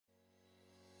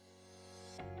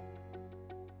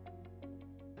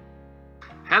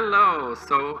Hello,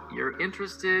 so you're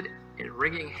interested in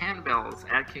ringing handbells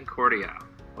at Concordia.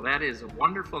 Well, that is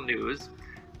wonderful news,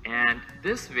 and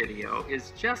this video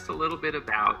is just a little bit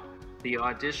about the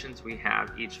auditions we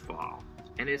have each fall.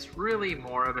 And it's really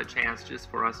more of a chance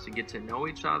just for us to get to know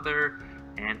each other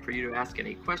and for you to ask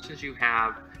any questions you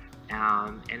have.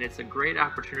 And it's a great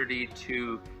opportunity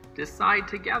to decide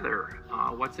together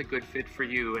what's a good fit for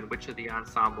you and which of the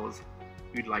ensembles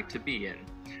you'd like to be in.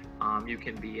 You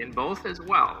can be in both as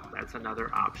well. That's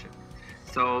another option.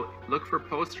 So look for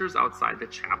posters outside the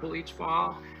chapel each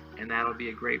fall, and that'll be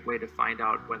a great way to find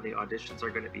out when the auditions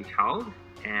are going to be held.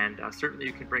 And certainly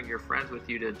you can bring your friends with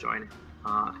you to join.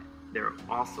 They're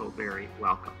also very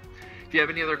welcome. If you have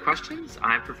any other questions,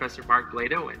 I'm Professor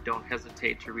Bloedow, and don't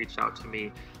hesitate to reach out to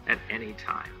me at any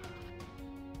time.